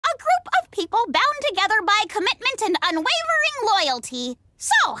people bound together by commitment and unwavering loyalty.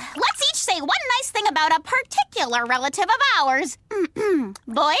 So, let's each say one nice thing about a particular relative of ours.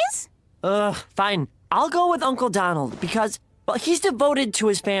 Boys? Fine. I'll go with Uncle Donald because, well, he's devoted to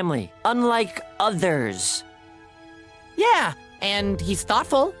his family, unlike others. Yeah, and he's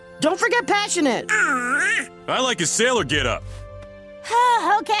thoughtful. Don't forget passionate. I like his sailor getup.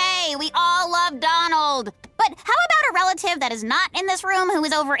 Okay, we all love Donald. But how about a relative that is not in this room who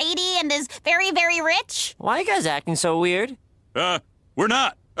is over 80 and is very, very rich? Why are you guys acting so weird? We're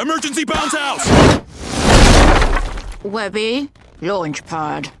not. Emergency bounce house! Webby, launch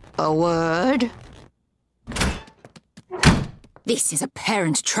pad. A word? This is a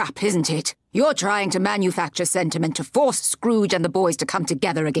parent trap, isn't it? You're trying to manufacture sentiment to force Scrooge and the boys to come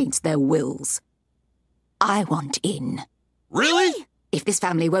together against their wills. I want in. Really? If this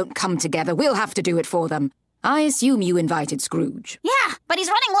family won't come together, we'll have to do it for them. I assume you invited Scrooge. Yeah, but he's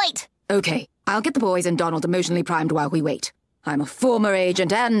running late. Okay, I'll get the boys and Donald emotionally primed while we wait. I'm a former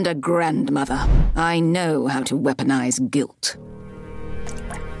agent and a grandmother. I know how to weaponize guilt.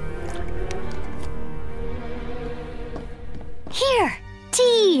 Here,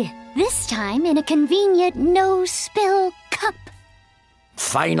 tea. This time in a convenient no-spill cup.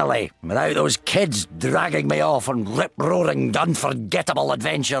 Finally, without those kids dragging me off on rip-roaring, unforgettable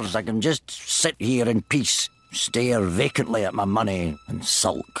adventures, I can just sit here in peace, stare vacantly at my money, and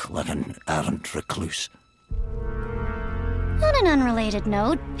sulk like an errant recluse. On an unrelated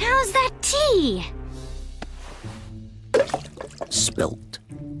note, how's that tea? Spilt.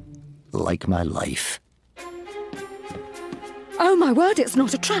 Like my life. Oh my word, it's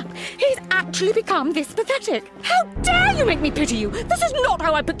not a trap. He's actually become this pathetic. How dare you make me pity you? This is not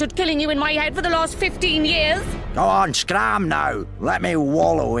how I pictured killing you in my head for the last 15 years. Go on, scram now. Let me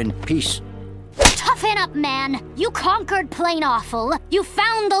wallow in peace. Toughen up, man. You conquered Plain Awful. You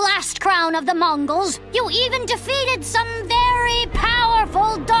found the last crown of the Mongols. You even defeated some very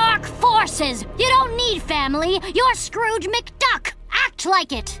powerful dark forces. You don't need family. You're Scrooge McDuck. Act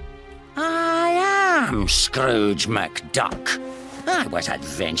like it. I am Scrooge McDuck. I was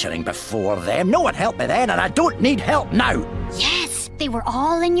adventuring before them. No one helped me then, and I don't need help now. Yes, they were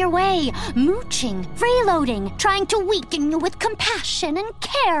all in your way. Mooching, freeloading, trying to weaken you with compassion and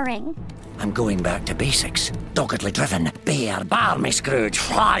caring. I'm going back to basics. Doggedly driven, bare, barmy Scrooge,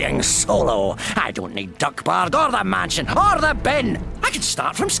 flying solo. I don't need Duckbard or the mansion or the bin. I can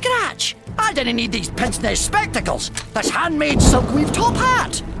start from scratch. I didn't need these pince-nez spectacles, this handmade silkweave top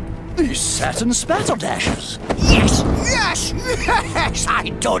hat, these satin spatter dashes. Yes, yes, yes! I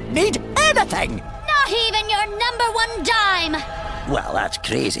don't need anything. Not even your #1 dime. Well, that's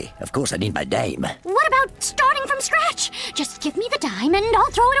crazy. Of course I need my dime. What about starting from scratch? Just give me the dime and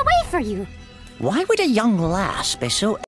I'll throw it away for you. Why would a young lass be so